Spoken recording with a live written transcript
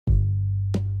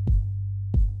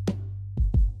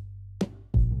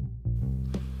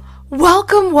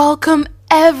Welcome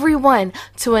everyone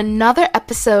to another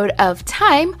episode of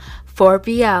Time for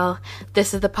BL.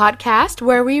 This is the podcast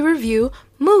where we review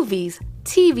movies,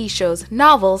 TV shows,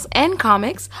 novels, and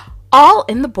comics, all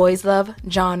in the boys love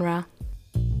genre.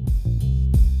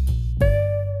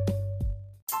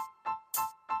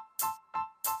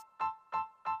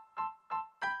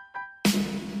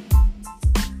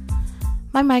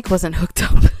 My mic wasn't hooked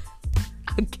up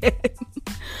again.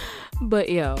 But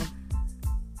yo,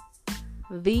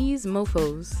 these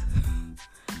mofos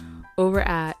over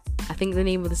at, I think the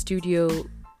name of the studio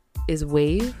is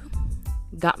Wave,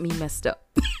 got me messed up.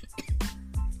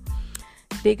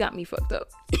 They got me fucked up.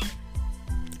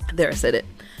 There, I said it.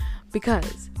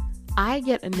 Because I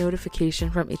get a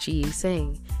notification from Ichi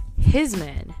saying, His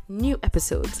Man, new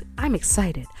episodes. I'm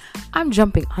excited. I'm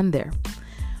jumping on there.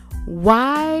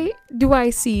 Why do I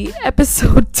see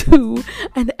episode 2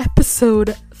 and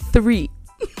episode 3?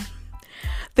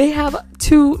 They have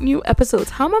 2 new episodes.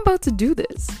 How am I about to do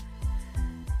this?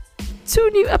 2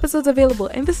 new episodes available.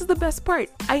 And this is the best part.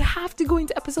 I have to go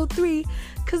into episode 3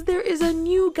 because there is a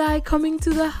new guy coming to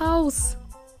the house.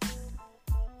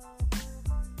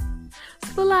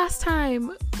 So the last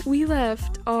time we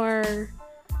left our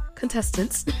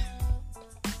contestants,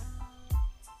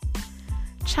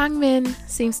 Changmin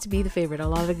seems to be the favorite. A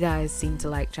lot of the guys seem to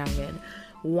like Changmin.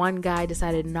 One guy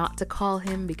decided not to call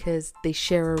him because they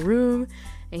share a room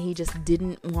and he just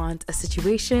didn't want a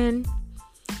situation.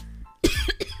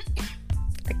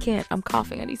 I can't. I'm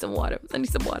coughing. I need some water.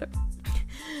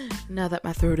 Now that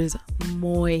my throat is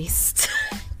moist.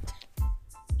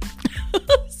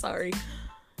 Sorry.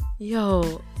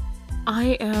 Yo,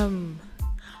 I am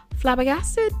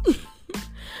flabbergasted.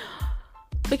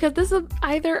 Because this is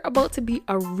either about to be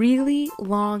a really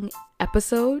long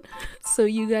episode, so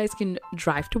you guys can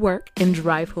drive to work and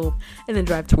drive home and then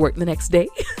drive to work the next day.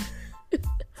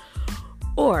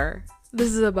 Or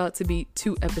this is about to be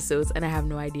 2 episodes and I have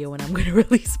no idea when I'm going to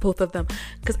release both of them.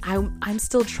 Because I'm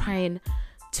still trying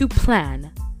to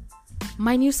plan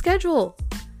my new schedule.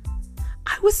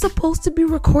 I was supposed to be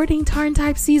recording Tarn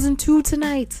Type Season 2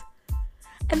 tonight.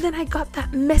 And then I got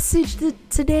that message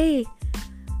today.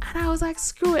 And I was like,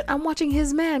 screw it, I'm watching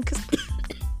His Man because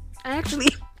I'm actually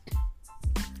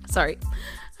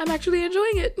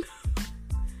enjoying it.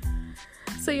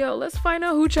 So yo, let's find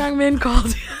out who Changmin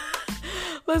called.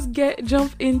 Let's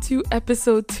jump into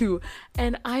episode 2.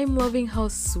 And I'm loving how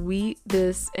sweet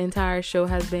this entire show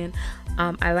has been.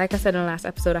 Like I said in the last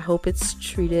episode, I hope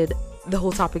the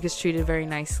whole topic is treated very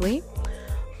nicely.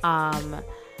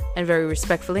 And very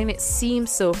respectfully, and it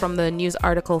seems so from the news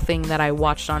article thing that I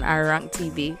watched on Arirang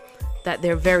TV that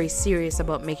they're very serious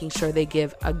about making sure they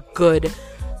give a good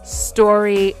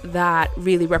story that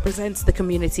really represents the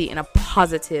community in a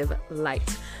positive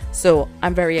light. So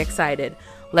I'm very excited.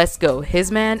 Let's go.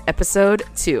 His Man, episode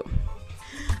 2.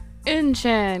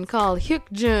 Eun-chan called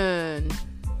Hyuk-jun.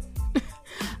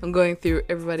 I'm going through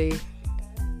everybody.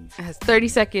 It has 30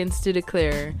 seconds to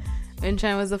declare.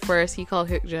 Eun-chan was the first. He called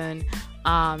Hyuk-jun.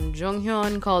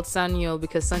 Jonghyun called Sanyul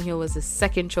because Sanyul was his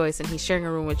second choice and he's sharing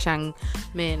a room with Changmin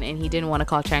and he didn't want to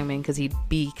call Changmin because he'd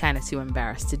be kind of too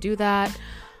embarrassed to do that.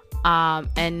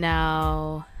 And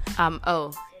now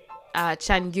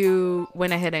Changyu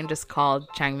went ahead and just called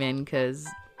Changmin because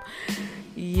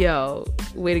yo,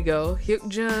 way to go.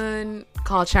 Hyuk-jun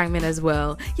called Changmin as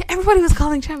well. Yeah, everybody was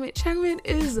calling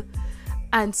Changmin.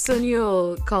 And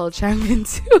Sanyul called Changmin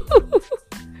too.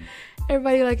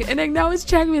 Everybody like it. And then now it's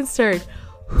Changmin's turn.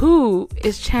 Who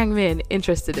is Changmin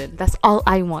interested in? That's all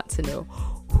I want to know.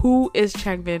 Who is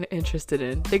Changmin interested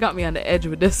in? They got me on the edge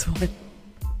with this one.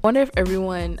 I wonder if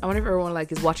everyone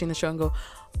like is watching the show and go,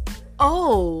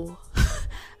 oh,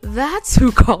 that's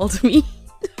who called me.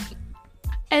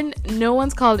 And no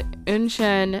one's called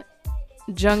Eun-chan,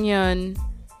 Jonghyun,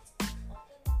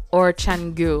 or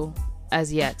Changgu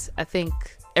as yet. I think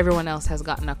everyone else has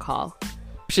gotten a call.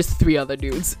 It's just 3 other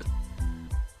dudes.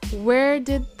 Where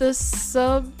did the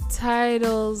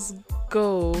subtitles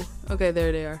go? Okay,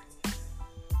 there they are.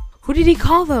 Who did he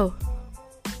call though?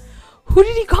 Who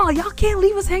did he call? Y'all can't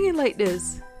leave us hanging like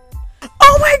this.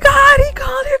 Oh my god, he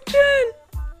called Hyuk-jun.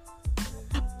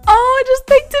 Oh, I just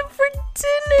thanked him for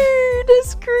dinner.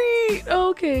 That's great.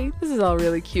 Okay, this is all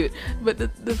really cute. But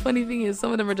the funny thing is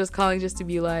some of them are just calling just to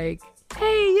be like,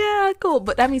 hey, yeah, cool.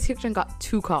 But that means Hyuk-jun got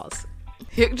 2 calls.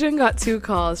 Hyuk-jun got 2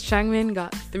 calls. Changmin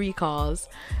got 3 calls.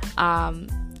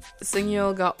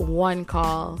 Sanyul got 1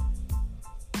 call.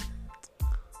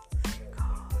 3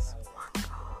 calls, 1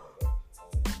 call.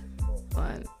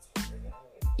 1.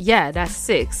 Yeah, that's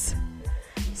 6.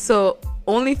 So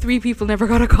only 3 people never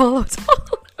got a call at all.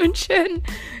 Eun-chan,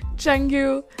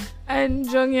 Changgu, and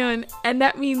Jonghyun, and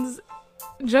that means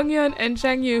Jonghyun and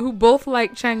Changyu, who both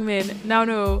like Changmin, now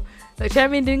know that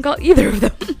Changmin didn't call either of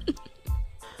them.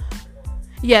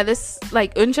 Yeah, this,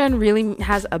 like, Euncheon really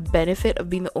has a benefit of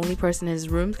being the only person in his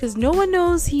room because no one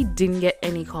knows he didn't get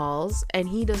any calls, and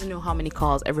he doesn't know how many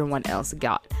calls everyone else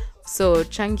got. So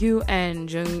Changyu and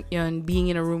Jonghyun being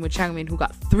in a room with Changmin, who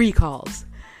got 3 calls,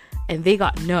 and they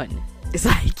got none, is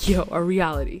like, yo, a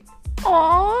reality.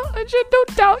 Aw, Euncheon,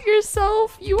 don't doubt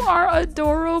yourself. You are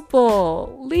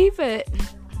adorable. Leave it.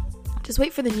 Just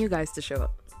wait for the new guys to show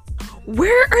up.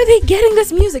 Where are they getting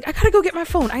this music? I gotta go get my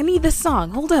phone. I need this song.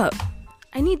 Hold up.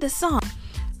 I need this song.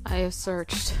 I have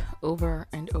searched over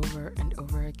and over and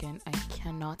over again. I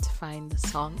cannot find the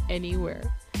song anywhere.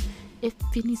 If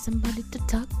you need somebody to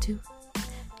talk to,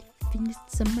 if you need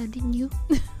somebody new,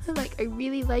 like, I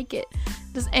really like it.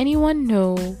 Does anyone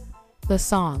know the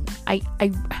song? I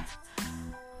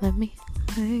let me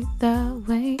take that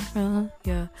way from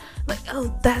you. Like,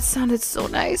 oh, that sounded so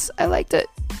nice. I liked it.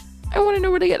 I want to know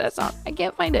where to get that song. I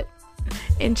can't find it.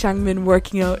 And Changmin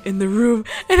working out in the room,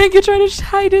 and I can try to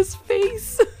hide his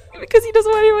face because he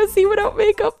doesn't want anyone to see without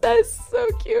makeup. That is so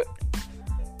cute.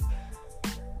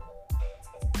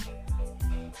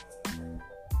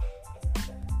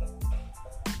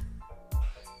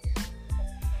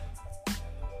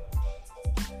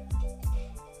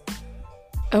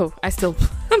 Oh,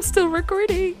 I'm still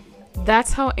recording.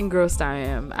 That's how engrossed I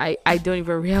am. I don't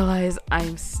even realize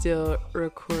I'm still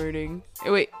recording.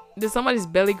 Wait, did somebody's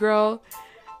belly grow?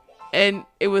 And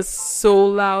it was so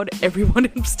loud, everyone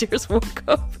upstairs woke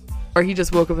up. Or he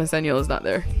just woke up and Sanyol is not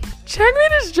there.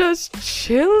 Changmin is just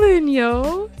chilling,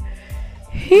 yo.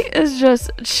 He is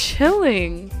just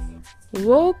chilling.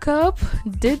 Woke up,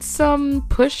 did some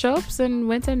push-ups, and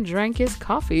went and drank his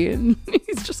coffee, and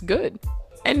he's just good.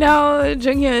 And now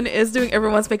Jonghyun is doing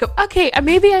everyone's makeup. Okay,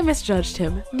 maybe I misjudged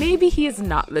him. Maybe he is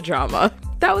not the drama.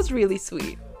 That was really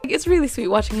sweet. It's really sweet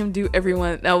watching him do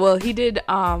everyone. Now, well, he did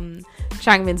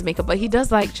Changmin's makeup, but he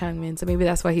does like Changmin, so maybe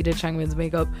that's why he did Changmin's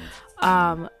makeup.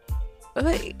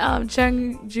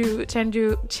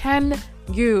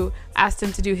 Changyu asked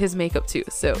him to do his makeup too.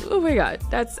 So, oh my god,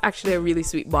 that's actually a really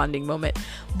sweet bonding moment.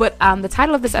 But the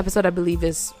title of this episode, I believe,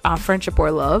 is Friendship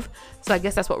or Love. So I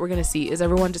guess that's what we're gonna see. Is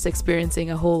everyone just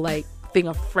experiencing a whole like thing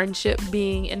of friendship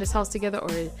being in this house together, or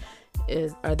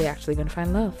are they actually gonna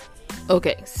find love?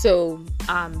 Okay, so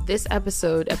this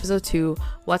episode 2,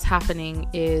 what's happening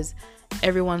is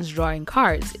everyone's drawing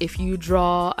cards. If you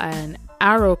draw an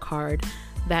arrow card,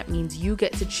 that means you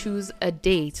get to choose a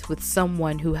date with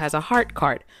someone who has a heart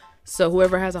card. So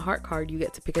whoever has a heart card, you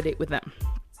get to pick a date with them.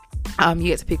 You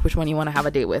get to pick which one you want to have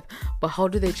a date with. But how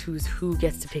do they choose who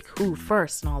gets to pick who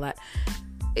first and all that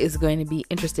is going to be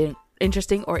interesting.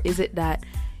 Or is it that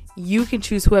you can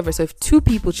choose whoever? So if 2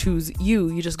 people choose you,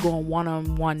 you just go on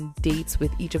one-on-one dates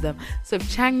with each of them. So if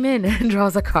Changmin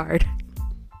draws a card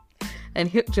and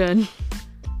Hyukjun,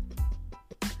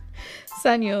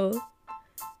 Sanyul,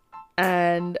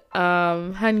 and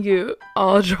Hangyu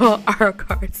all draw arrow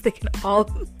cards, they can all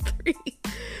 3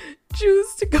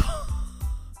 choose to go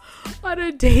on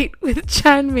a date with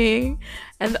Chanming,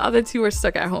 and the other 2 are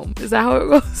stuck at home. Is that how it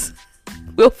goes?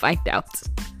 We'll find out.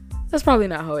 That's probably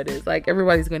not how it is. Like,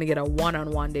 everybody's going to get a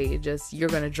one-on-one date. Just, you're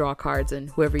going to draw cards, and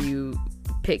whoever you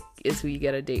pick is who you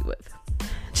get a date with.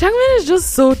 Changmin is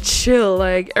just so chill.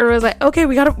 Like, everyone's like, okay,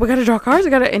 we gotta draw cards.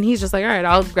 And he's just like, all right,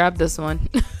 I'll grab this one.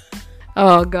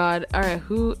 Oh god. All right,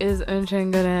 who is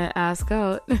Euncheon gonna ask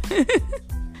out?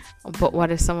 But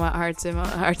what if someone hearts him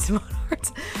out?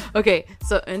 Okay,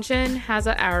 so Euncheon has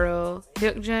an arrow,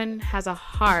 Hyukjun has a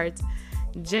heart,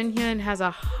 Jinhyun has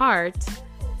a heart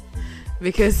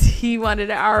because he wanted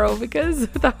an arrow, because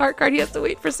with the heart card he has to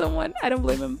wait for someone. I don't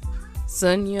blame him.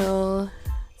 Sunyul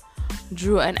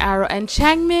drew an arrow, and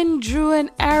Changmin drew an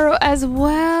arrow as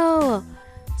well.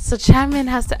 So Changmin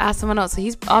has to ask someone else. So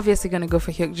he's obviously gonna go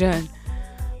for Hyukjun.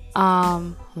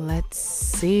 Let's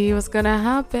see what's gonna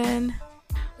happen.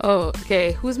 Oh,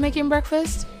 okay. Who's making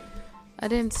breakfast? I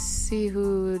didn't see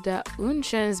who that.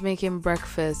 Euncheon is making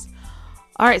breakfast.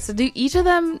 All right. So do each of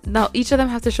them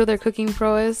have to show their cooking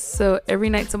prowess? So every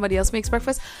night somebody else makes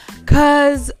breakfast,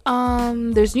 cause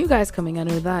there's new guys coming. I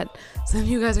know that. Some of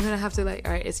you guys are gonna have to, like,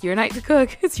 all right, it's your night to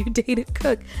cook. It's your day to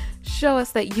cook. Show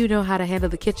us that you know how to handle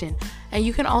the kitchen. And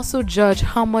you can also judge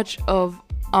how much of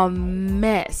a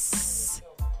mess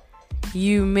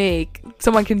you make.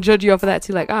 Someone can judge you off of that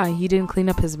too. Like, he didn't clean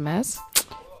up his mess.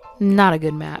 Not a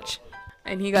good match.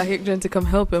 And he got Hyukjun to come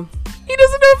help him. He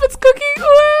doesn't know if it's cooking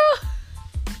well.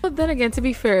 But then again, to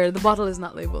be fair, the bottle is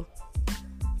not labeled.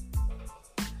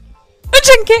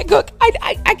 Hyukjun can't cook.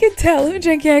 I can tell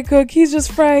Hyukjun can't cook. He's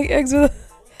just frying eggs with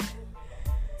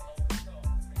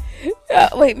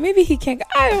Wait, maybe he can't.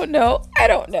 I don't know.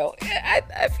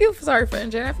 I feel sorry for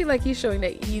Eunchen. I feel like he's showing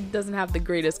that he doesn't have the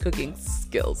greatest cooking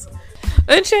skills.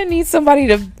 Eunchen needs somebody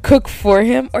to cook for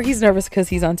him, or he's nervous because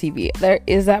he's on TV. There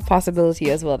is that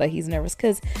possibility as well, that he's nervous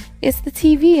because it's the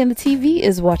TV and the TV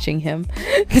is watching him.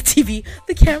 The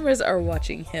cameras are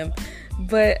watching him.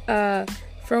 But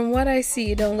from what I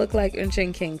see, it don't look like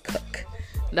Eunchen can cook.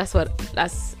 And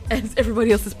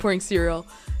everybody else is pouring cereal.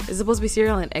 Is it supposed to be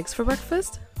cereal and eggs for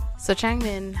breakfast? So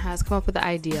Changmin has come up with the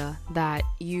idea that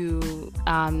you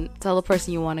tell the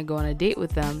person you want to go on a date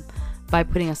with them by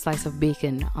putting a slice of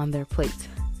bacon on their plate.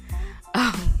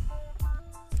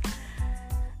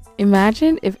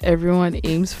 Imagine if everyone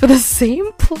aims for the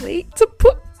same plate to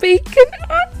put bacon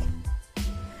on.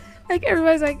 Like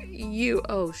everybody's like,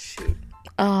 oh shoot.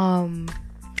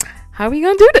 How are we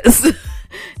gonna do this?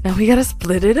 Now we gotta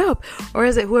split it up. Or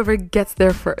is it whoever gets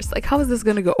there first? Like, how is this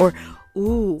gonna go? Or,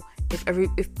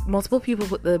 if multiple people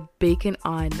put the bacon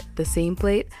on the same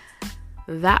plate,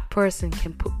 that person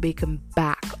can put bacon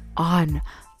back on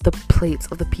the plates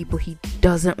of the people he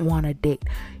doesn't want to date.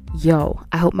 Yo,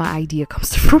 I hope my idea comes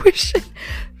to fruition,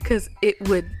 because it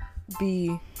would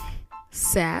be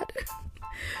sad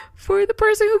for the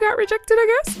person who got rejected,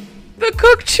 I guess. The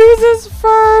cook chooses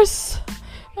first.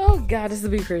 Oh god, this will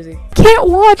be crazy. Can't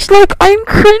watch, like, I'm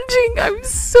cringing. I'm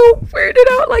so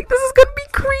weirded out. Like, this is gonna be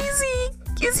crazy.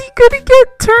 Is he gonna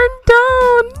get turned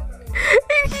down?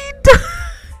 And he does.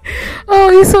 Oh,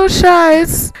 he's so shy.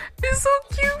 It's so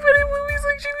cute, but in movies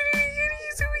like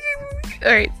he's so cute.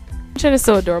 Alright. Chen is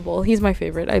so adorable. He's my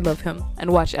favorite. I love him. And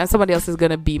somebody else is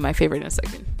gonna be my favorite in a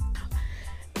second.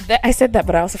 I said that,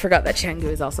 but I also forgot that Changgu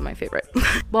is also my favorite.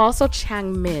 Well, also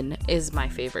Changmin is my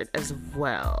favorite as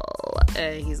well.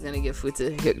 He's gonna give food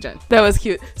to Hyukjun. That was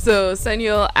cute. So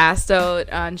Senyul asked out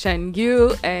on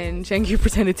Changgu, and Changgu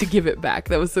pretended to give it back.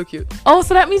 That was so cute. Oh,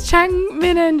 so that means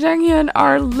Changmin and Janghyun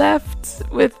are left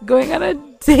with going on a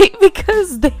date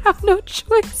because they have no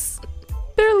choice.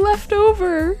 They're left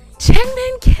over.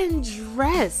 Changmin can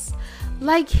dress.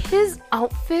 Like, his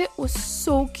outfit was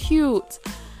so cute.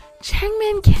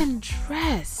 Changmin can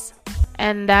dress.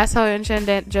 And that's how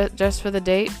Eunchen dressed for the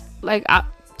date. Like, I'm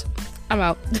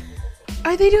out.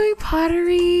 Are they doing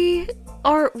pottery?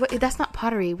 Or that's not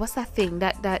pottery. What's that thing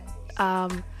that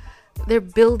they're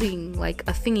building like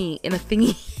a thingy in a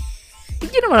thingy?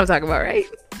 You know what I'm talking about, right?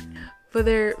 But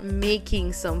they're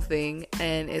making something,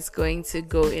 and it's going to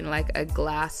go in like a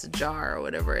glass jar or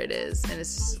whatever it is, and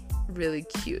it's really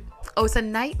cute. Oh, it's a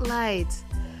night light.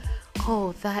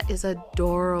 Oh, that is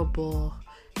adorable.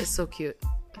 It's so cute.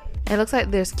 It looks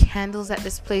like there's candles at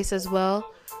this place as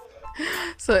well.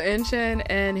 So Eunchen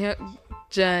and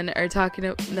Hyukjun are talking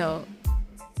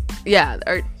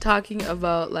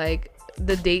about like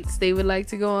the dates they would like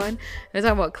to go on. They're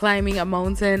talking about climbing a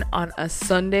mountain on a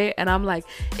Sunday, and I'm like,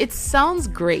 it sounds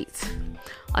great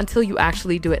until you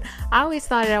actually do it. I always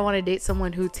thought I want to date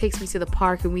someone who takes me to the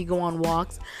park and we go on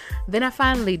walks. Then I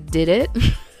finally did it.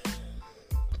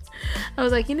 I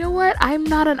was like, you know what? I'm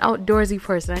not an outdoorsy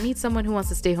person. I need someone who wants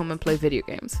to stay home and play video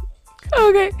games.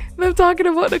 Okay, them talking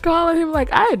about the call, and him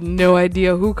like, I had no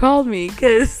idea who called me,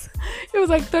 because it was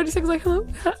like 30 seconds, like,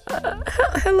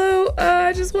 hello,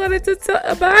 I just wanted to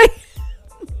tell, bye.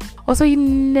 Also, you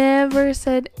never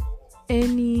said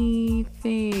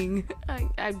anything.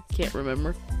 I can't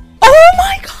remember.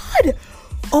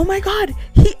 Oh my god,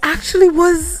 he actually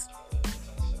was.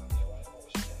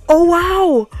 Oh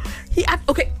wow,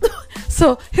 okay.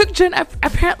 So Hyukjun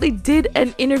apparently did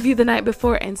an interview the night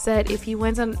before and said if he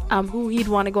went on who he'd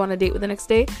want to go on a date with the next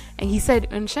day, and he said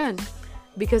Eunchen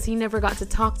because he never got to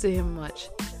talk to him much.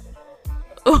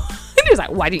 Oh, he was like,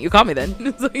 why didn't you call me then?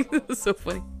 It's like, this is so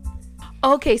funny.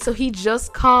 Okay, so he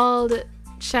just called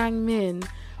Changmin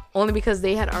only because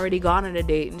they had already gone on a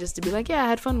date, and just to be like, yeah, I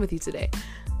had fun with you today.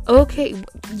 Okay,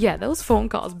 yeah, those phone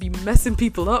calls be messing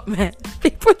people up, man. They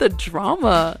put the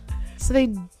drama. So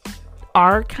they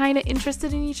are kind of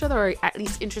interested in each other, or at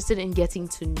least interested in getting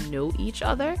to know each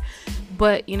other.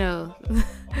 But, you know,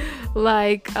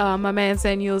 like my man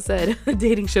Senyul said, a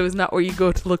dating show is not where you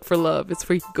go to look for love. It's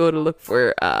where you go to look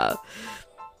for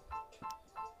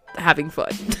having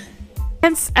fun.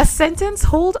 And a sentence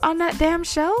hold on that damn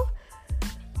shell?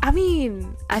 I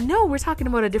mean, I know we're talking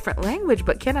about a different language,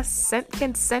 but can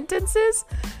sentences?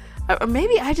 Or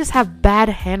maybe I just have bad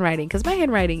handwriting, because my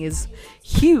handwriting is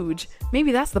huge.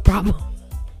 Maybe that's the problem.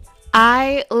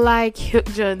 I like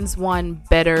Hyukjun's one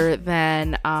better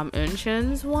than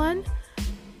Eunchen's one,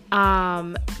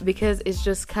 because it's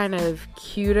just kind of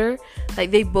cuter.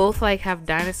 Like, they both like have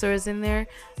dinosaurs in there,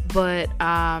 but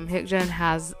Hyukjun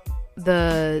has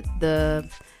the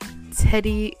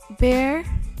teddy bear.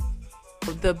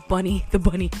 The bunny.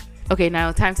 Okay,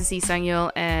 now time to see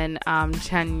Sangyeol and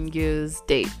Changyu's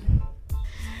date.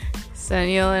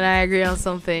 Sangyeol and I agree on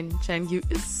something. Changyu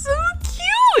is so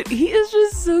cute. He is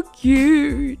just so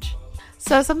cute.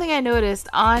 So something I noticed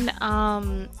on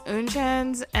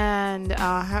Eunchan's and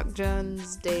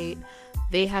Hakjun's date,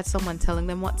 they had someone telling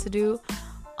them what to do.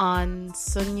 On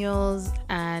Sunyeol's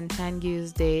and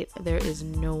Changyu's date, there is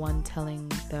no one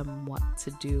telling them what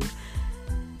to do.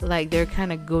 Like, they're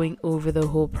kind of going over the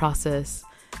whole process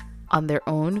on their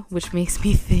own, which makes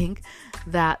me think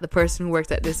that the person who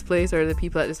worked at this place or the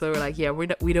people at this place were like, yeah, we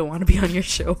don't want to be on your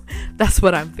show. That's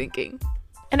what I'm thinking.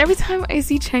 And every time I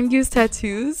see Changyu's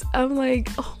tattoos, I'm like,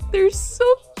 oh, they're so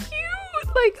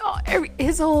cute. Like,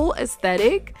 his whole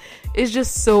aesthetic is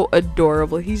just so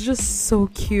adorable. He's just so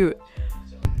cute.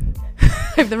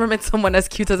 I've never met someone as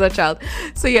cute as a child.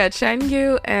 So yeah,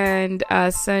 Changyu and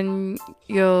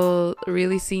Sangyeol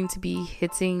really seem to be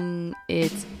hitting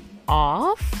it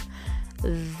off.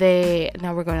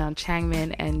 Now we're going on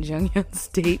Changmin and Junghyun's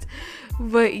date,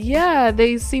 but yeah,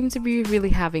 they seem to be really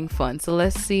having fun. So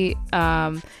let's see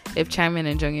if Changmin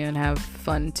and Junghyun have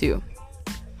fun too.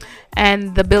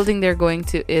 And the building they're going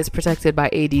to is protected by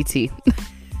ADT.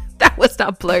 That was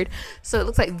not blurred. So it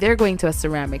looks like they're going to a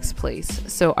ceramics place.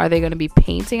 So are they going to be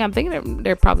painting? I'm thinking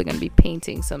they're probably going to be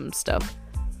painting some stuff.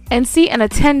 And see, an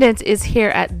attendant is here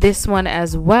at this one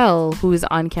as well, who is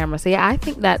on camera. So yeah, I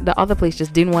think that the other place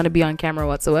just didn't want to be on camera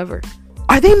whatsoever.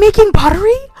 Are they making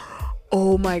pottery?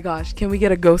 Oh my gosh, can we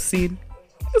get a ghost scene?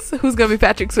 So who's gonna be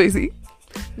Patrick Swayze?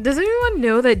 Does anyone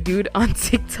know that dude on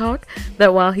TikTok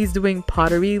that while he's doing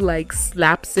pottery, like,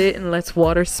 slaps it and lets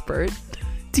water spurt?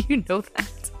 Do you know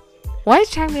that? Why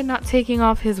is Changmin not taking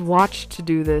off his watch to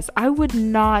do this? I would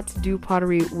not do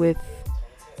pottery with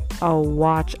a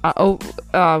watch.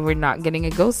 We're not getting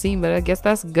a ghost scene, but I guess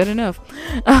that's good enough.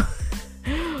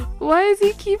 Why is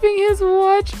he keeping his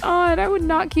watch on? I would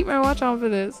not keep my watch on for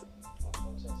this.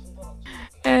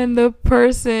 And the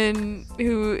person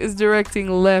who is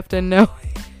directing left and no.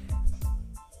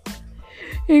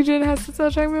 Adrian has to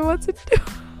tell Changmin what to do.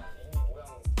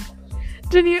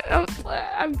 Jenny,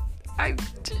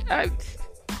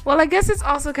 well, I guess it's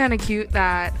also kind of cute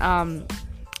that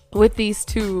with these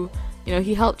two, you know,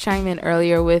 he helped Changmin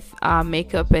earlier with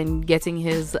makeup and getting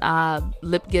him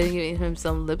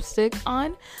some lipstick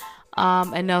on,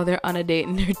 and now they're on a date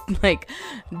and they're like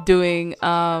doing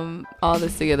all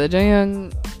this together.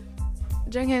 Junghyun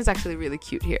is actually really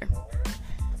cute here.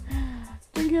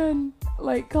 Junghyun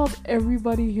like called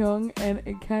everybody young, and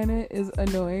it kind of is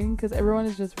annoying because everyone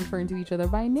is just referring to each other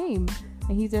by name,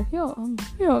 and he's there young,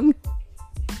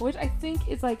 which I think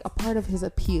is like a part of his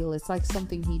appeal. It's like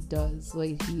something he does,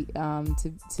 like he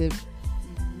to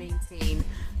maintain.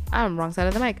 I'm wrong side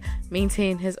of the mic.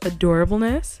 Maintain his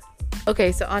adorableness.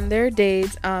 Okay, so on their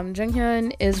dates,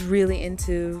 Junghyun is really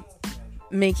into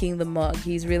making the mug.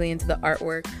 He's really into the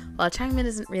artwork, while Changmin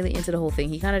isn't really into the whole thing.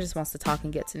 He kind of just wants to talk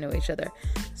and get to know each other.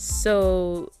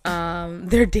 So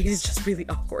their date is just really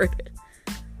awkward.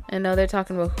 And now they're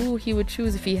talking about who he would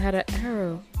choose if he had an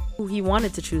arrow. Who he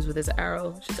wanted to choose with his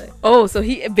arrow, should I say. Oh, so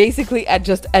he basically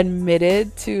just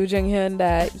admitted to Junghyun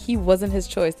that he wasn't his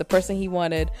choice. The person he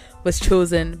wanted was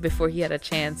chosen before he had a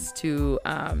chance to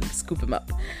scoop him up.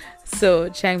 So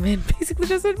Changmin basically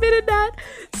just admitted that.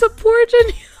 So poor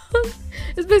Junghyun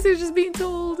is basically just being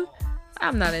told,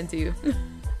 I'm not into you.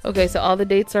 Okay, so all the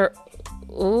dates are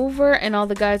over and all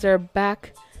the guys are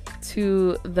back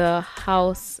to the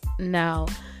house now.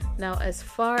 Now, as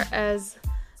far as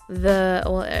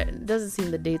it doesn't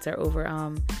seem the dates are over.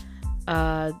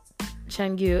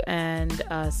 Changyu and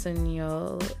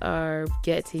Sunyeol are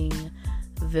getting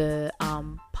the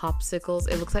popsicles.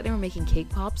 It looks like they were making cake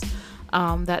pops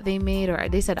that they made, or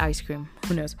they said ice cream,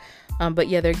 who knows. But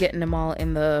yeah, they're getting them all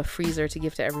in the freezer to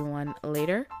give to everyone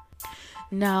later.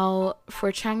 Now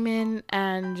for Changmin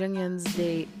and Junghyun's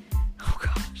date, oh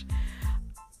gosh,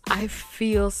 I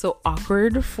feel so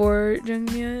awkward for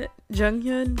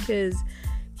Junghyun because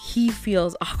he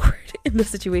feels awkward in the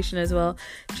situation as well.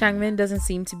 Changmin doesn't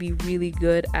seem to be really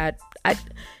good at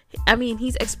I mean,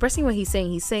 he's expressing what he's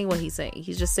saying. He's saying what he's saying.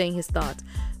 He's just saying his thoughts.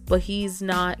 But he's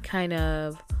not kind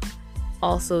of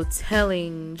also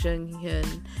telling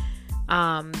Junghyun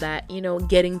that, you know,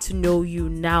 getting to know you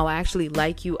now, I actually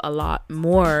like you a lot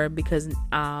more because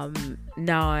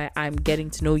now I'm getting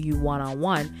to know you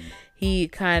one-on-one. He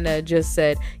kind of just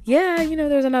said, yeah, you know,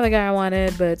 there's another guy I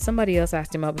wanted, but somebody else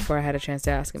asked him out before I had a chance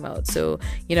to ask him out. So,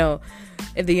 you know,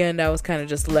 at the end, I was kind of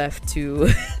just left to...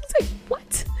 It's like,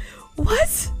 what?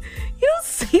 What? You don't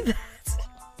say that.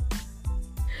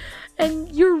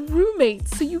 And you're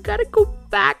roommates, so you gotta go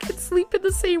back and sleep in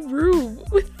the same room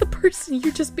with the person person.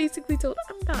 You just basically told,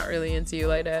 I'm not really into you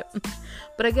like that.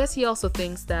 But I guess he also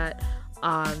thinks that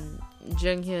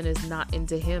Junghyun is not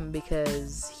into him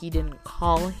because he didn't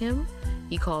call him.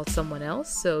 He called someone else.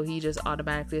 So he just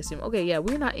automatically assumed, okay, yeah,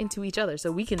 we're not into each other,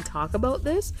 so we can talk about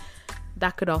this.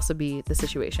 That could also be the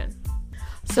situation.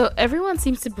 So everyone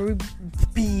seems to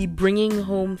be bringing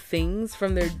home things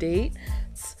from their date.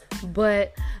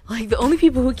 But like the only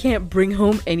people who can't bring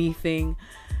home anything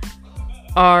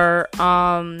are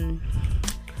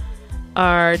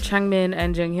Changmin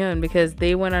and Junghyun, because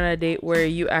they went on a date where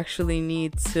you actually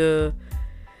need to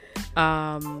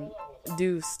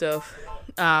do stuff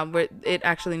where it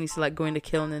actually needs to like go into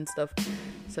kiln and stuff.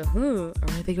 So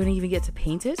are they going to even get to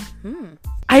paint it?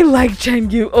 I like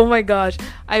Changyu. Oh my gosh,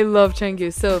 I love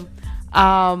Changyu. So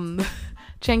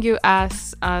Changyu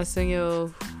asks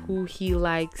Sungyo who he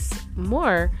likes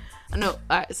more.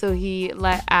 So he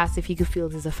asked if he could feel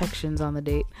his affections on the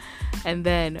date, and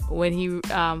then when he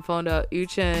found out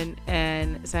Uchun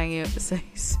and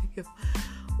Sungyo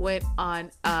went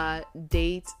on a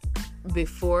date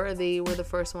before they were the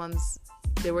first ones,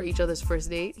 they were each other's first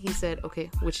date, he said,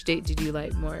 okay, which date did you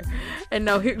like more? And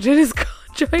now Hyukjun is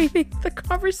joining the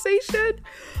conversation.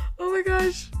 Oh my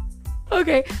gosh.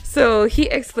 Okay, so his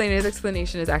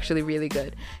explanation is actually really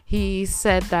good. He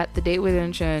said that the date with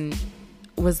Eunchun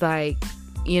was like,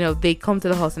 they come to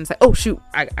the house and it's like, oh shoot,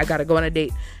 I gotta go on a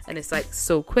date, and it's like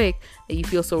so quick that you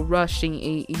feel so rushed and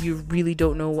you really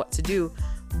don't know what to do.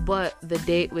 But the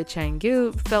date with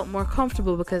Changyu felt more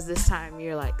comfortable because this time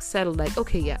you're like settled, like,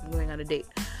 okay, yeah, I'm going on a date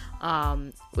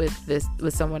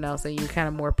with someone else, and you're kind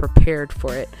of more prepared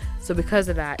for it. So because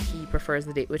of that, he prefers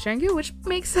the date with Changyu, which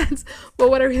makes sense. But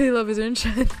what I really love is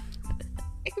Eunchun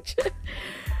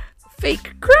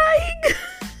fake crying.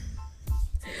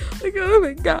 Like, oh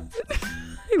my god,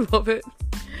 I love it.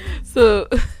 So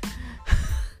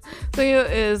Sungyo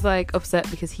is like upset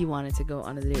because he wanted to go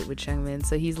on a date with Changmin,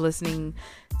 so he's listening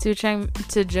to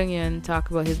Junghyun talk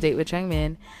about his date with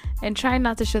Changmin and trying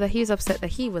not to show that he's upset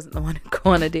that he wasn't the one to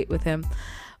go on a date with him.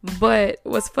 But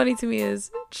what's funny to me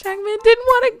is Changmin didn't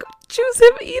want to choose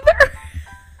him either.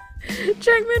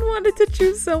 Changmin wanted to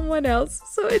choose someone else,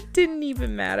 so it didn't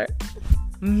even matter.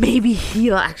 Maybe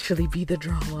he'll actually be the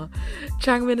drama.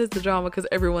 Changmin is the drama because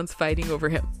everyone's fighting over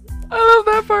him. I love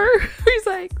that part.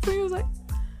 He was like,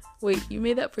 wait, you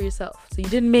made that for yourself, so you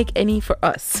didn't make any for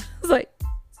us. I was like,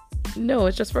 no,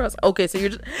 it's just for us. Okay, so you're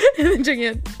just and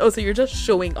then so you're just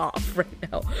showing off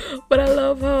right now. But I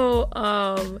love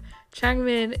how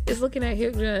Changmin is looking at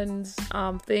Hyukjun's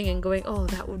thing and going, oh,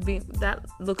 that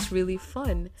looks really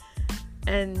fun,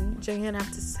 and Junghyun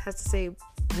has to say,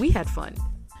 we had fun.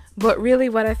 But really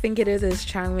what I think it is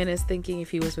Changmin is thinking if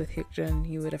he was with Hyukjun,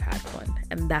 he would have had fun.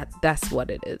 And that's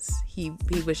what it is. He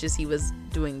wishes he was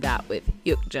doing that with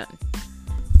Hyukjun.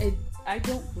 I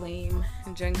don't blame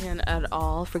Junghyun at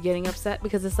all for getting upset,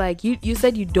 because it's like, you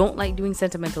said you don't like doing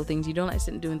sentimental things. You don't like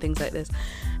doing things like this.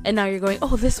 And now you're going,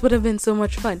 oh, this would have been so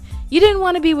much fun. You didn't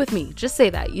want to be with me. Just say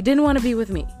that. You didn't want to be with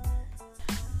me.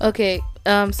 Okay,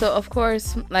 so of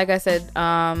course, like I said,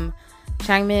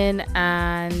 Changmin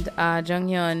and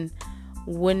Junghyun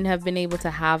wouldn't have been able to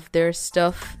have their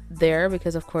stuff there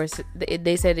because, of course,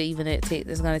 they said it's going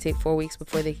to take 4 weeks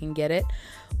before they can get it.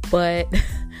 But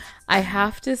I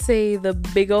have to say, the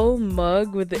big old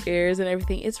mug with the ears and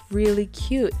everything, it's really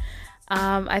cute.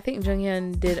 I think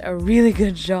Junghyun did a really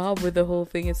good job with the whole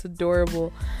thing. It's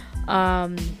adorable.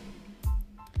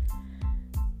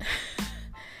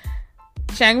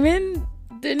 Changmin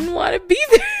didn't want to be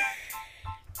there.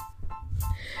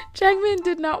 Changmin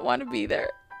did not want to be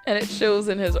there, and it shows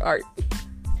in his art.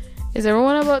 Is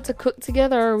everyone about to cook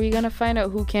together, or are we gonna find out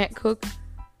who can't cook?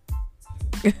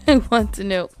 I want to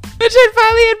know. Richard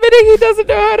finally admitting he doesn't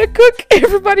know how to cook.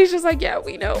 Everybody's just like, yeah,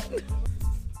 we know.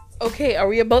 Okay, are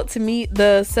we about to meet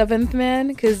the 7th man?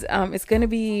 Because it's gonna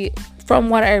be, from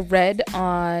what I read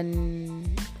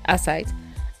on a site,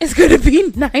 it's gonna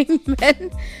be 9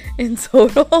 men in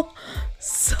total.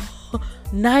 So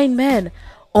 9 men.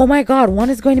 Oh my god, one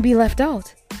is going to be left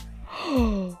out.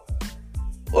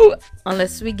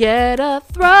 Unless we get a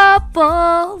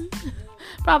throuple.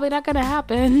 Probably not gonna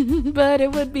happen, but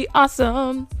it would be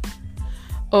awesome.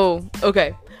 Oh,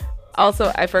 okay.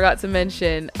 Also, I forgot to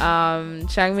mention,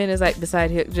 Changmin is like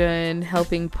beside Hyukjun,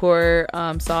 helping pour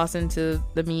sauce into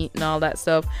the meat and all that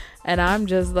stuff. And I'm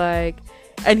just like,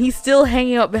 and he's still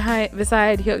hanging out beside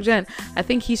Hyukjun. I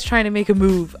think he's trying to make a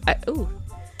move.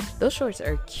 Those shorts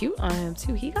are cute on him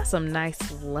too. He got some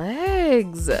nice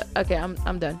legs. Okay,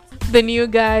 I'm done. The new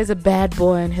guy's a bad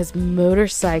boy on his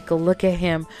motorcycle. Look at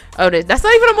him. Oh, that's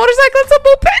not even a motorcycle. It's a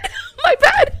moped. My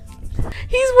bad.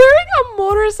 He's wearing a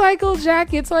motorcycle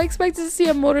jacket, so I expected to see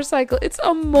a motorcycle. It's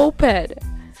a moped.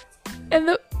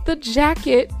 And the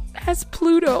jacket has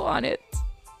Pluto on it.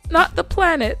 Not the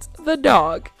planet, the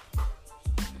dog.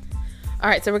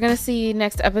 Alright, so we're gonna see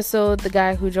next episode the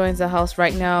guy who joins the house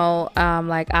right now.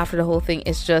 Like after the whole thing,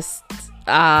 it's just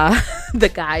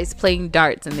the guys playing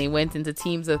darts, and they went into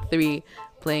teams of 3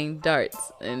 playing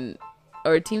darts,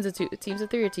 or teams of 3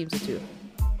 or teams of 2.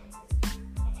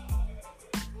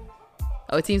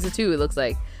 Oh, teams of 2 it looks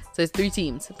like. So it's 3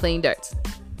 teams playing darts.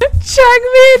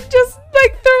 Changmin just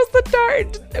like throws the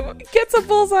dart, gets a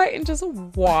bullseye, and just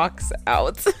walks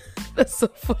out. That's so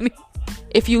funny.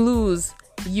 If you lose,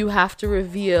 you have to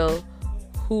reveal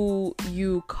who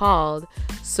you called.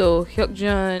 So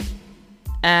Hyukjun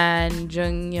and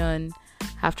Junghyun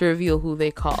have to reveal who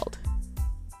they called.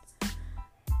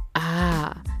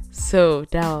 So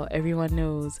now everyone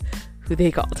knows who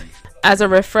they called. As a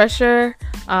refresher,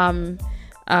 Hyukjun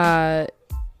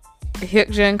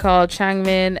called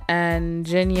Changmin and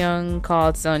Jinyoung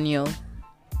called Sunil.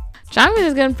 Changmin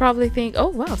is gonna probably think, oh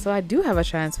wow, so I do have a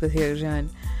chance with Hyukjun.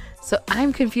 So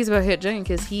I'm confused about Hyukjun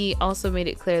because he also made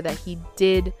it clear that he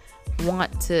did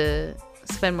want to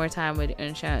spend more time with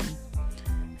Eunchun.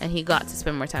 And he got to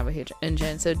spend more time with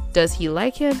Eunchun. So does he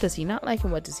like him? Does he not like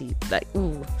him? What does he like?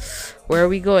 Ooh, where are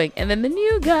we going? And then the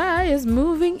new guy is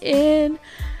moving in.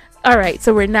 Alright,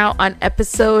 so we're now on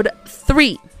episode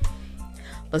 3.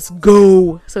 Let's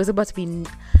go. So it's about to be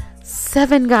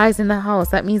 7 guys in the house.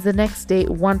 That means the next day,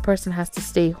 1 person has to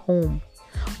stay home.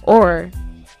 Or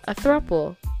a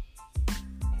throuple.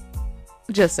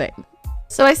 Just saying.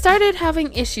 So I started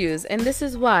having issues, and this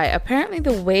is why. Apparently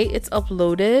the way it's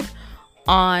uploaded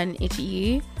on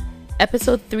ichi,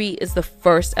 episode 3 is the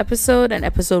first episode and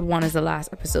episode 1 is the last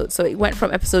episode. So it went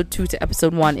from episode 2 to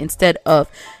episode 1 instead of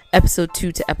episode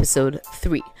 2 to episode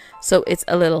 3. So it's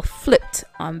a little flipped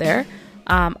on there.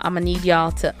 I'm gonna need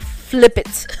y'all to flip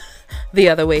it the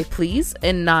other way, please,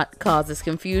 and not cause this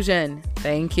confusion.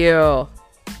 Thank you. All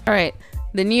right,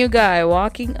 the new guy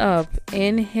walking up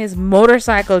in his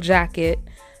motorcycle jacket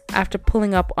after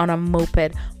pulling up on a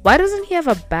moped. Why doesn't he have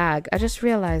a bag? I just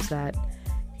realized that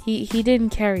he didn't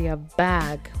carry a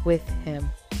bag with him.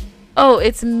 Oh,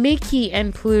 it's Mickey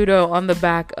and Pluto on the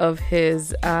back of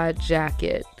his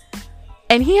jacket.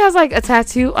 And he has like a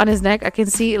tattoo on his neck. I can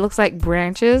see it looks like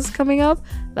branches coming up.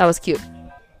 That was cute.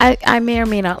 I may or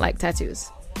may not like tattoos.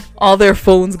 All their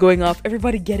phones going off.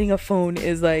 Everybody getting a phone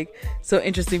is like so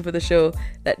interesting for the show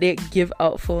that they give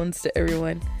out phones to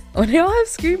everyone. Oh, they all have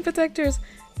screen protectors.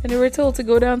 And they were told to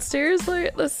go downstairs.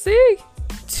 Like, let's see.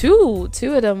 Two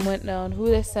of them went down. Who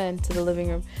they sent to the living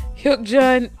room?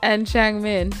 Hyukjun and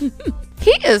Changmin.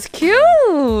 He is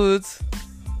cute.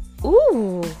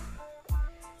 Ooh.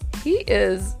 He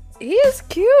is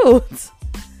cute.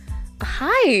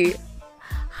 Hi,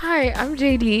 I'm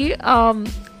JD.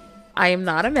 I am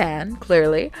not a man,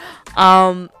 clearly.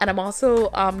 And I'm also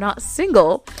not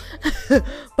single.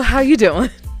 But how you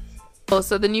doing? Oh,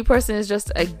 so the new person is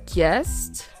just a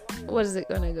guest. What is it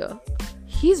gonna go?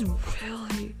 He's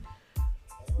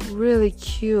really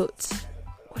cute.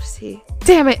 What is he?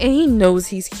 Damn it, and he knows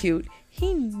he's cute.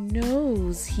 He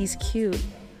knows he's cute.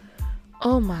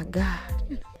 Oh my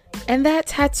god. And that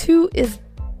tattoo is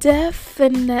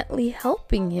definitely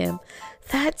helping him.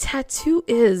 That tattoo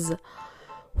is...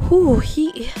 Whoo,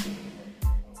 he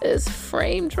is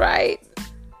framed right.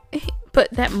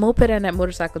 But that moped and that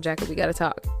motorcycle jacket, we gotta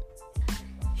talk.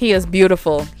 He is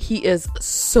beautiful. He is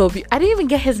so beautiful. I didn't even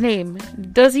get his name.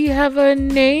 Does he have a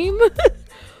name?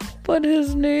 But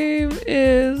his name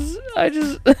is...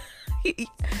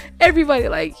 everybody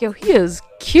like, yo, he is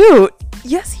cute.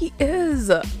 Yes, he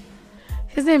is.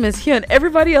 His name is Hyun.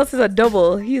 Everybody else is a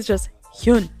double. He's just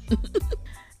Hyun.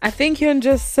 I think Hyun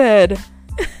just said...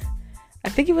 I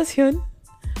think it was Hyun.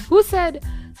 Who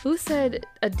said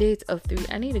a date of 3?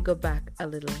 I need to go back a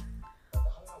little.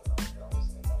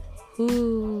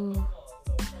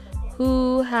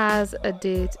 Who has a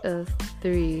date of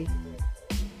 3?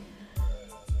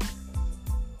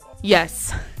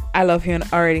 Yes. I love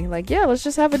Hyun already. Like, yeah, let's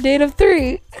just have a date of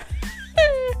 3.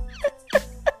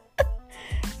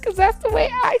 Because that's the way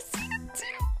I see it too.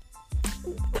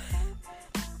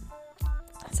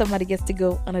 Somebody gets to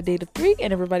go on a date of 3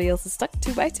 and everybody else is stuck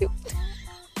 2 by 2.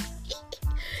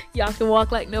 Y'all can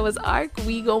walk like Noah's Ark.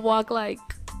 We gonna walk like...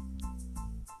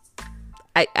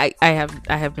 I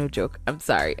have no joke. I'm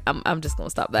sorry. I'm just gonna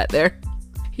stop that there.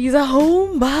 He's a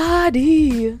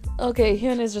homebody. Okay,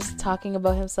 Hyun is just talking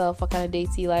about himself, what kind of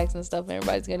dates he likes and stuff. And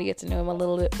everybody's gonna get to know him a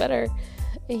little bit better.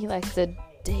 And he likes to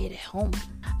date at home.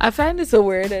 I find it so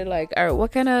weird. They're like, all right,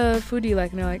 what kind of food do you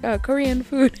like? And they're like, oh, Korean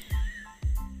food.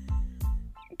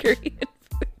 Korean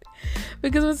food.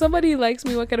 Because when somebody likes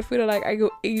me what kind of food I like, I go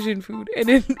Asian food. And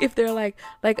then if they're like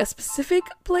a specific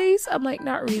place, I'm like,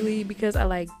 not really, because I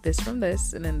like this from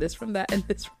this and then this from that and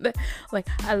this from that. Like,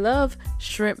 I love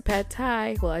shrimp pad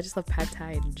thai. Well, I just love pad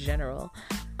thai in general.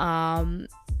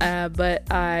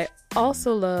 But I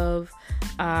also love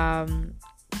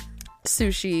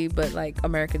sushi, but like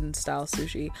American style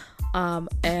sushi.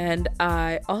 And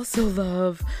I also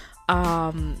love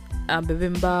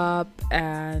bibimbap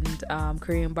and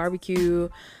Korean barbecue.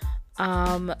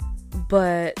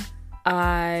 But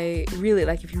I really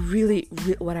like, if you really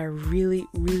what I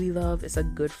really love is a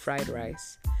good fried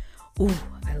rice. Ooh,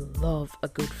 I love a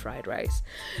good fried rice.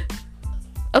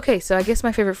 Okay, so I guess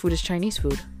my favorite food is Chinese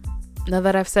food. Now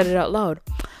that I've said it out loud.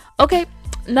 Okay,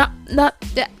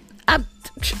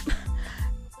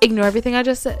 ignore everything I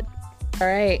just said. All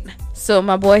right, so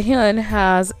my boy Hyun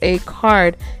has a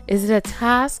card. Is it a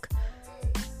task?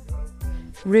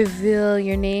 Reveal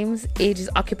your names, ages,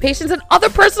 occupations, and other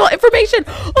personal information.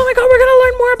 Oh my god, we're gonna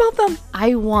learn more about them.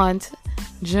 I want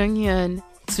Junghyun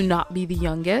to not be the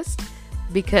youngest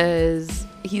because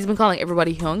he's been calling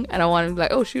everybody Hyung, and I want him to be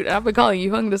like, oh shoot, I've been calling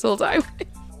you Hyung this whole time.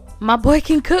 My boy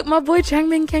can cook. My boy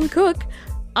Changmin can cook.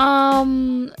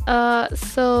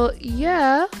 So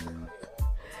yeah.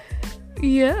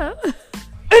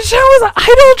 And Chan was an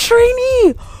idol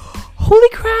trainee. Holy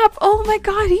crap. Oh my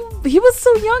god, he was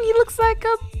so young. He looks like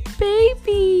a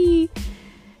baby.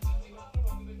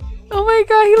 Oh my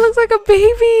god, he looks like a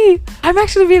baby. I'm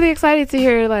actually really excited to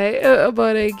hear like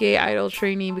about a gay idol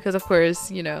trainee because of course,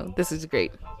 you know, this is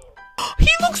great. He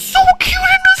looks so cute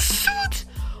in the suit.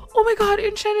 Oh my god,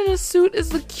 In-chan in a suit is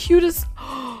the cutest.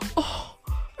 Oh,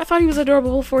 I thought he was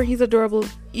adorable before. He's adorable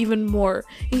even more.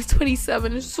 He's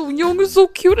 27 and so young and so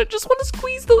cute. I just want to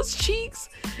squeeze those cheeks.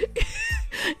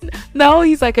 Now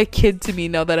he's like a kid to me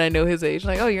now that I know his age.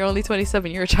 Like, oh, you're only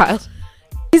 27. You're a child.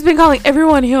 He's been calling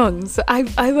everyone Hyung. So I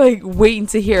like waiting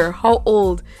to hear how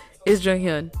old is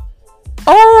Junghyun.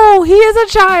 Oh, he is a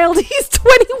child. He's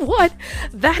 21.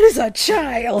 That is a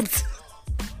child.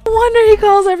 No wonder he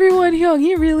calls everyone Hyung.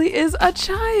 He really is a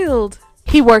child.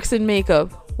 He works in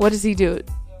makeup. What does he do?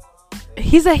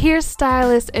 He's a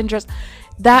hairstylist and dress.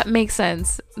 That makes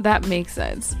sense.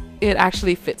 It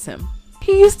actually fits him.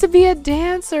 He used to be a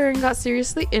dancer and got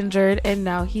seriously injured, and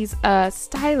now he's a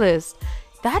stylist.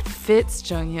 That fits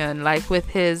Junghyun, like with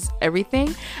his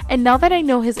everything. And now that I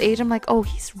know his age, I'm like, oh,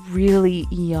 he's really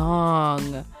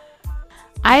young.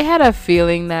 I had a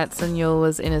feeling that Senyul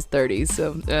was in his 30s,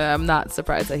 so I'm not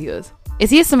surprised that he was. Is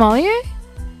he a Somalian?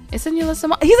 Is Senyul a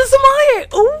Somalian? He's a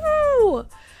Somalian! Ooh!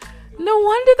 No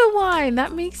wonder the wine.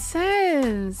 That makes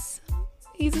sense.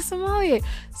 He's a Somalian.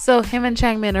 So him and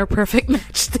Changmin are a perfect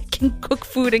match. They can cook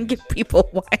food and give people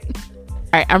wine.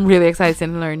 Alright, I'm really excited to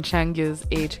learn Changyu's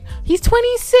age. He's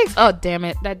 26. Oh, damn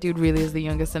it. That dude really is the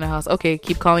youngest in the house. Okay,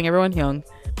 keep calling everyone young.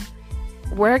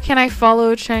 Where can I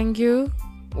follow Changyu?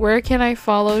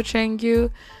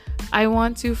 I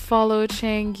want to follow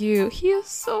Changyu. He is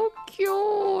so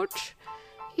cute.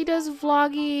 He does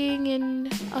vlogging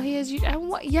and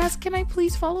yes, can I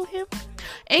please follow him?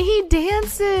 And he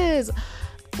dances.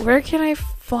 Where can I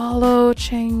follow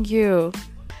Changyu?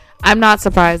 I'm not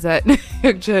surprised that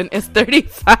Hyukjun is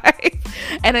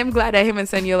 35. And I'm glad that him and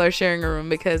Senyul are sharing a room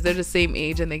because they're the same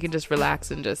age and they can just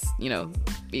relax and just, you know,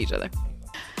 be each other.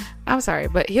 I'm sorry,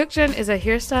 but Hyukjun is a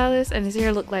hairstylist and his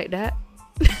hair look like that.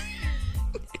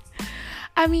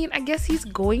 I mean, I guess he's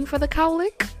going for the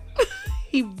cowlick.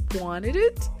 He wanted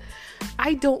it.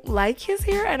 I don't like his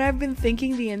hair, and I've been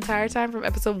thinking the entire time from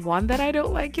episode 1 that I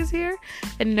don't like his hair,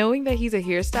 and knowing that he's a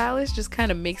hairstylist just kind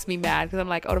of makes me mad because I'm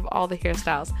like, out of all the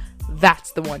hairstyles,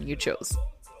 that's the one you chose.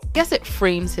 I guess it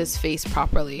frames his face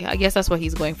properly. I guess that's what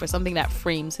he's going for, something that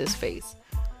frames his face.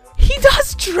 He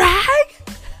does drag?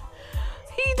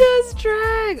 He does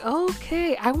drag.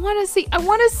 Okay, I want to see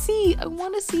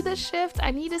the shift.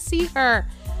 I need to see her.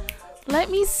 Let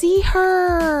me see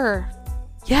her.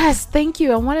 Yes, thank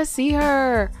you. I want to see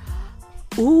her.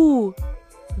 Ooh,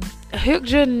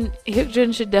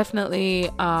 Hyukjun should definitely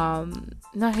not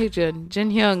Hyukjun,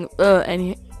 Jinhyung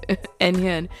and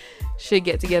Hyun should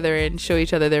get together and show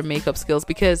each other their makeup skills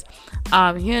because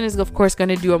Hyun is of course going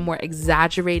to do a more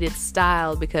exaggerated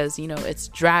style because, you know, it's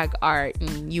drag art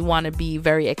and you want to be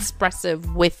very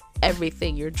expressive with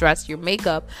everything, your dress, your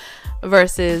makeup,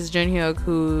 versus Jinhyun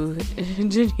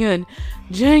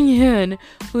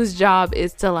whose job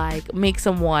is to like make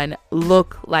someone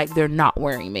look like they're not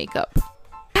wearing makeup.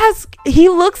 He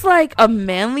looks like a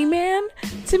manly man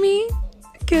to me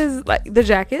because like the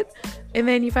jacket. And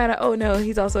then you find out, oh no,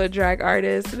 he's also a drag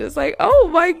artist. And it's like, oh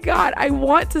my god, I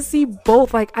want to see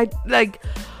both.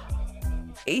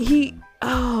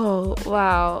 Oh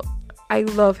wow, I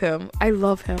love him.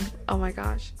 Oh my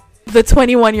gosh, the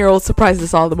 21-year-old surprised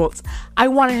us all the most. I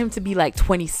wanted him to be like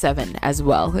 27 as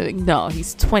well. No,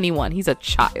 he's 21. He's a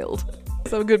child.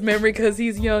 So good memory because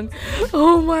he's young.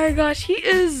 Oh my gosh, he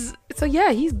is. So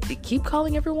yeah, they keep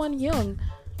calling everyone young.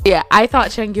 Yeah, I thought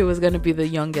Changyu was gonna be the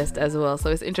youngest as well,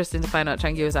 so it's interesting to find out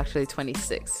Changyu was actually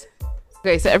 26.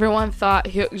 Okay, so everyone thought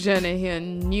Hyukjun and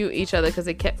Hyun knew each other because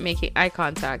they kept making eye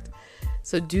contact.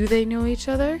 So do they know each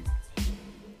other?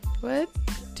 What?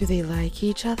 Do they like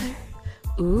each other?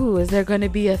 Ooh, is there gonna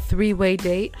be a 3-way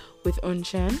date with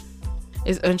Eunchen?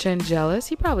 Is Eunchen jealous?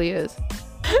 He probably is.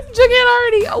 Junghyun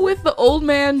already with the old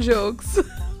man jokes.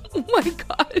 Oh my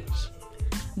gosh.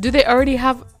 Do they already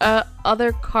have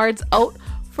other cards out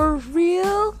for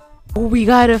real? We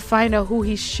gotta find out who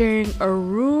he's sharing a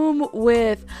room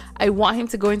with. I want him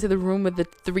to go into the room with the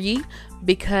 3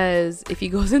 because if he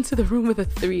goes into the room with a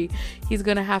 3, he's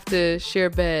gonna have to share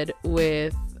bed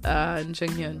with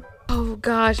Junghyun. Oh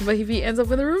gosh, but if he ends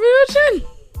up in the room with Eunchen.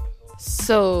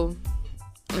 So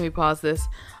let me pause this.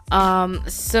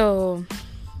 So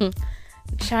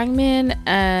Changmin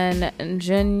and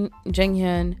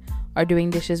Junghyun are doing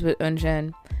dishes with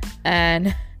Eunchen,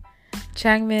 and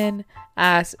Changmin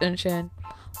asks Eunchen,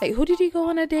 like, who did he go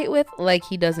on a date with? Like,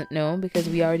 he doesn't know because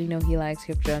we already know he likes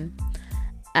Hyukjun.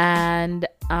 And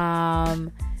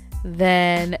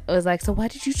then it was like, so why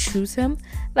did you choose him?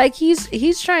 Like,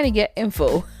 he's trying to get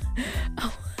info.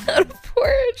 Poor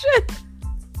Eunchen.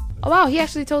 Oh wow, he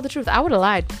actually told the truth. I would have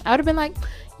lied. I would have been like,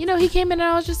 he came in and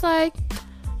I was just like,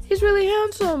 he's really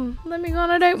handsome. Let me go on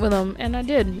a date with him. And I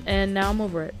did. And now I'm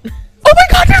over it. Oh my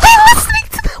god, they're listening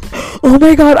to them. Oh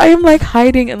my god, I am like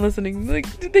hiding and listening.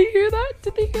 Like, did they hear that?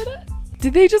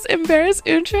 Did they just embarrass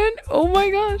Eunchen? Oh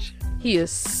my gosh. He is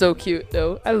so cute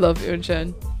though. I love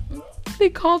Eunchen. They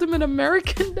called him an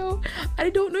American though.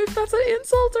 I don't know if that's an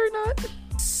insult or not.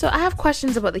 So I have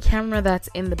questions about the camera that's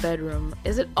in the bedroom.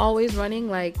 Is it always running?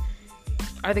 Like,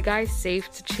 are the guys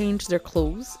safe to change their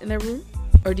clothes in their room?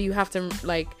 Or do you have to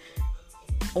like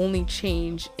only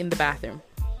change in the bathroom?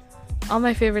 All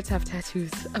my favorites have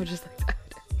tattoos. I'm just like that.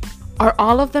 Are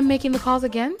all of them making the calls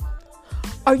again?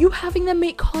 Are you having them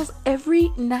make calls every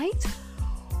night?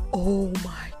 Oh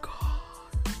my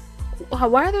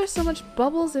god. Why are there so much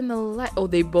bubbles in the light? Oh,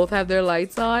 they both have their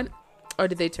lights on? Or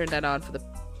did they turn that on for the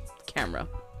camera?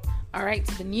 Alright,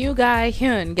 so the new guy,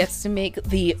 Hyun, gets to make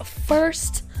the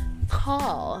first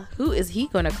call. Who is he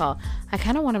gonna call? I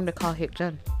kind of want him to call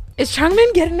Hyukjun. Is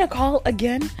Changmin getting a call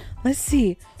again? Let's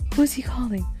see. Who's he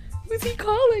calling?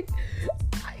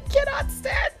 I cannot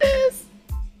stand this.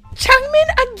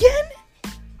 Changmin again?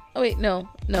 Oh wait, no,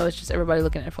 it's just everybody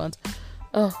looking at their phones.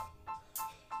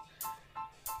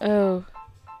 Oh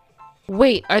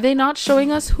wait, are they not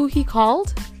showing us who he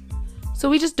called? So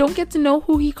we just don't get to know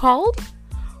who he called?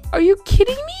 Are you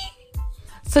kidding me?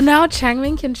 So now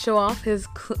Changmin can show off his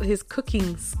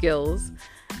cooking skills.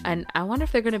 And I wonder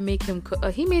if they're going to make him cook.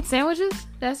 He made sandwiches?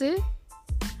 That's it?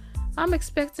 I'm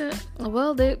expecting...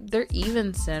 Well, they're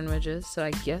even sandwiches. So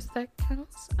I guess that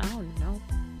counts? I don't know.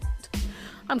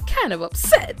 I'm kind of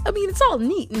upset. I mean, it's all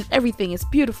neat and everything. It's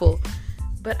beautiful.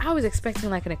 But I was expecting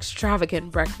like an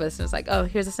extravagant breakfast. And it's like, oh,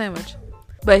 here's a sandwich.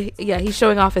 But yeah, he's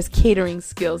showing off his catering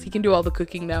skills. He can do all the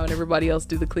cooking now and everybody else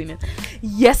do the cleaning.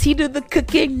 Yes, he do the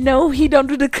cooking. No, he don't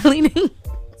do the cleaning.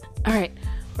 All right,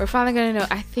 we're finally gonna know.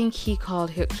 I think he called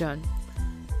Hyukjun.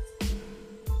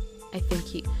 I think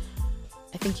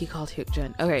he called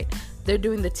Hyukjun. Okay, they're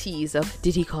doing the tease of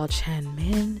did he call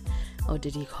Chanmin or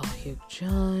did he call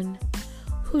Hyukjun?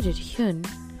 Who did Hyun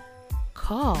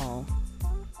call?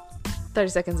 30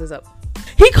 seconds is up.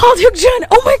 He called Hyukjun.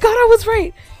 Oh my god, I was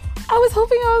right. I was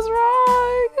hoping I was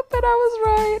wrong, but I was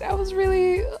right.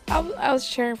 I was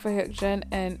cheering for Hyukjun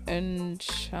and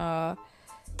Euncha.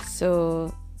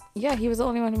 So yeah, he was the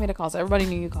only one who made a call. So everybody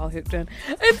knew you called Hyukjun.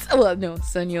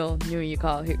 Sunyeol knew you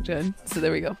called Hyukjun. So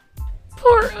there we go.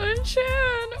 Poor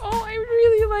Eunchen. Oh, I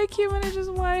really like him and I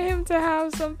just wanted him to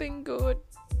have something good.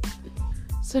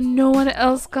 So no one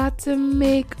else got to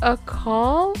make a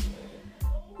call?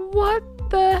 What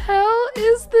the hell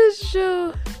is this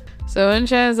show? So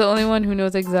Eunchen is the only one who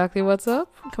knows exactly what's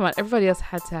up. Come on, everybody else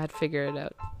had to figure it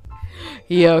out.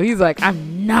 Yo, he's like,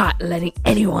 I'm not letting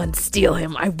anyone steal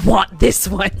him. I want this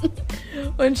one.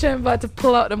 Eunchen about to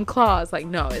pull out them claws. Like,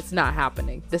 no, it's not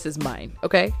happening. This is mine,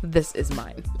 okay? This is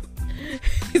mine.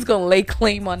 He's gonna lay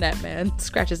claim on that man.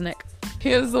 Scratch his neck.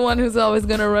 He's the one who's always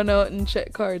gonna run out and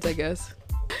check cards, I guess.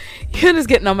 Hyun is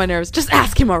getting on my nerves. Just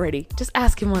ask him already. Just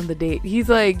ask him on the date. He's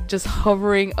like just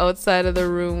hovering outside of the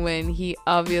room when he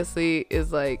obviously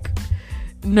is like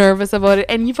nervous about it,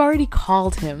 and you've already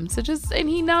called him, and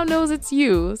he now knows it's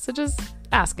you, so just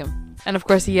ask him. And of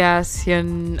course he asks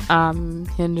Hyunjin,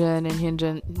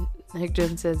 and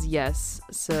Hyunjin says yes.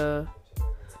 So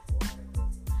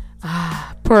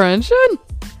poor Hyunjin.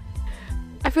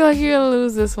 I feel like you're gonna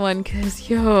lose this one, because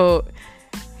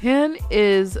Hyun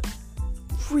is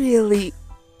really,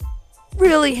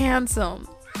 really handsome.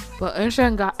 But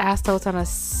Hyunjin got asked out on a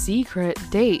secret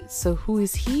date, so who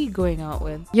is he going out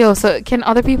with? So can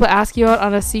other people ask you out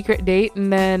on a secret date,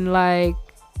 and then like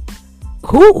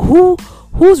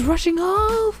who's rushing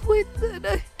off with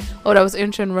oh, that was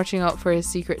Hyunjin rushing out for his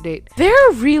secret date.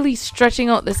 They're really stretching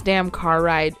out this damn car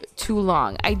ride too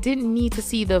long. I didn't need to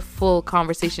see the full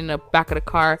conversation in the back of the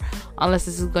car unless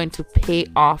this is going to pay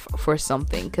off for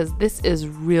something, because this is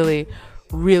really,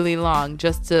 really long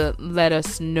just to let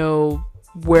us know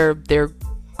where they're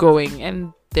going,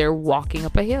 and they're walking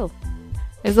up a hill.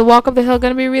 Is the walk up the hill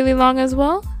gonna be really long as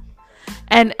well?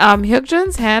 And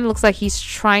Hyunjin's hand looks like he's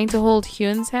trying to hold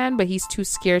Hyun's hand, but he's too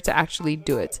scared to actually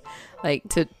do it, like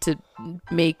to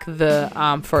make the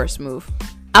first move.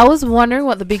 I was wondering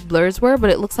what the big blurs were, but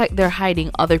it looks like they're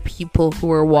hiding other people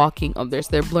who are walking up there, so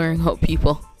they're blurring out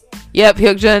people. Yep,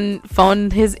 Hyunjin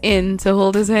found his in to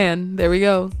hold his hand. There we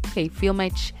go. Hey, feel my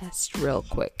chest real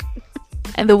quick.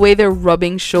 And the way they're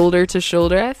rubbing shoulder to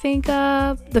shoulder, I think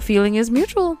the feeling is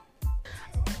mutual.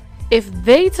 If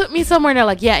they took me somewhere and they're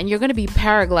like, yeah, and you're gonna be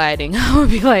paragliding, I would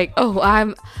be like, oh,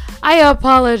 I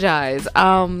apologize.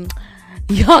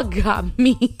 Y'all got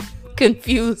me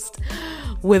confused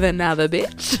with another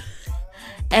bitch,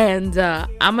 and I'm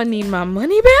gonna need my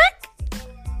money back.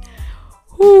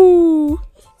 Ooh,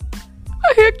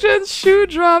 Hyunjin's shoe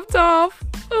dropped off.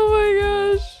 Oh my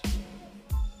gosh.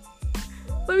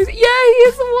 Let me see. Yeah, he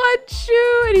has one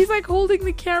shoe, and he's like holding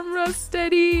the camera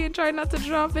steady and trying not to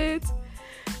drop it.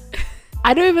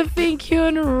 I don't even think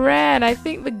Hyun ran. I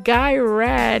think the guy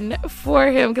ran for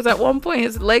him, because at one point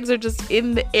his legs are just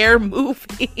in the air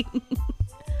moving.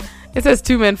 It says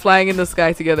 2 men flying in the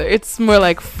sky together. It's more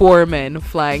like 4 men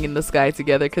flying in the sky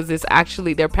together, because they're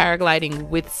paragliding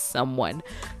with someone.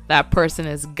 That person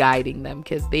is guiding them,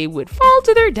 because they would fall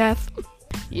to their death.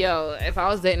 Yo, if I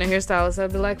was dating a hairstylist,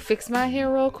 I'd be like, fix my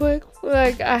hair real quick.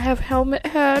 Like, I have helmet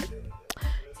head.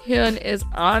 Hyun is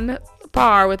on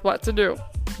par with what to do.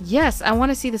 Yes, I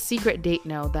want to see the secret date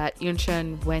now that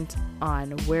Hyunjin went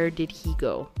on. Where did he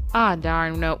go? Ah,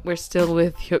 darn, no, we're still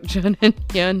with Hyunjin and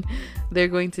Hyun. They're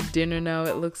going to dinner now,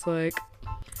 it looks like.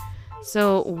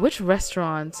 So, which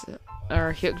restaurants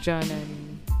are Hyunjin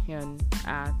and Hyun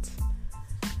at?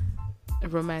 A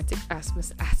romantic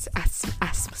atmosphere.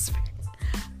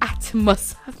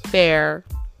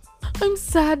 I'm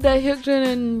sad that Hyunjin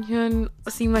and Hyun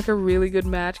seem like a really good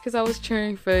match, because I was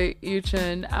cheering for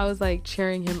Hyunjin. I was like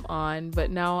cheering him on, but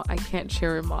now I can't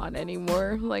cheer him on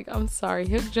anymore. Like, I'm sorry.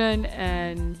 Hyunjin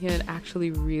and Hyun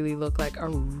actually really look like a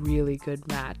really good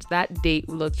match. That date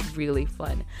looked really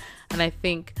fun. And I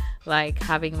think like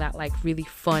having that like really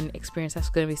fun experience, that's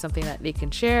going to be something that they can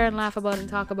share and laugh about and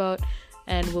talk about.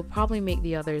 And will probably make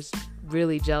the others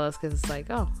really jealous, because it's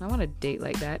like, oh, I want a date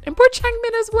like that. And poor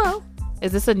Changmin as well.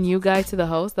 Is this a new guy to the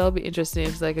house? That'll be interesting.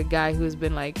 It's like a guy who's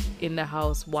been like in the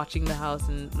house, watching the house,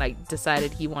 and like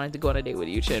decided he wanted to go on a date with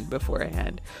Hyunjin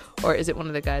beforehand. Or is it one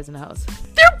of the guys in the house?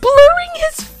 They're blurring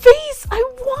his face. I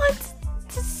want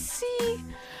to see. Is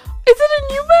it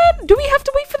a new man? Do we have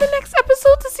to wait for the next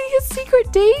episode to see his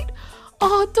secret date?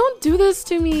 Oh, don't do this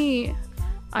to me.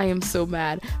 I am so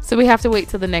mad. So we have to wait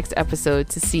till the next episode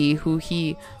to see who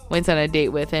he went on a date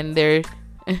with, and they're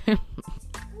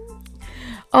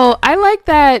oh, I like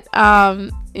that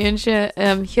Hyunjin's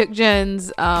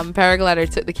paraglider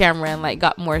took the camera and like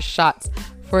got more shots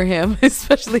for him,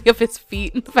 especially of his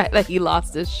feet and the fact that he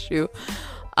lost his shoe.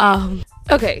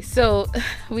 Okay, so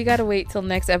we gotta wait till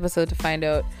next episode to find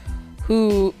out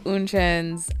who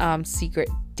Hyunjin's secret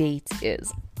date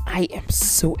is. I am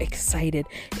so excited.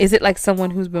 Is it like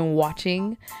someone who's been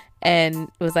watching and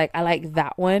was like, I like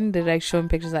that one? Did I show him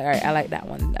pictures like, all right, I like that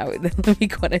one, let me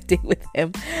go on a date with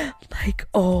him? Like,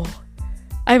 oh,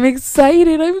 I'm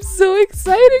excited. I'm so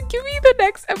excited. Give me the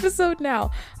next episode now.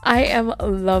 I am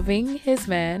loving his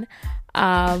man.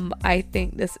 I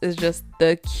think this is just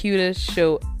the cutest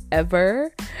show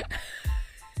ever.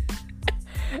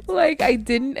 Like, I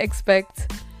didn't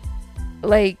expect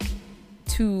like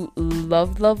to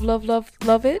love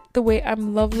it the way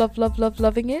I'm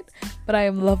loving it, but I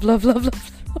am loving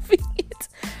it.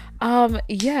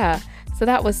 Yeah, so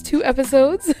that was 2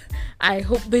 episodes. I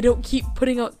hope they don't keep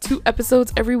putting out 2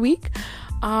 episodes every week.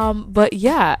 But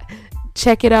yeah,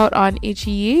 check it out on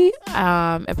HEE.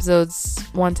 Episodes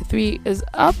 1 to 3 is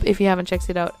up if you haven't checked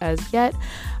it out as yet.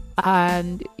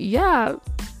 And yeah,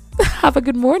 have a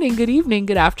good morning, good evening,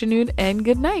 good afternoon, and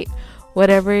good night,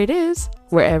 whatever it is,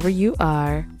 wherever you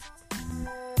are.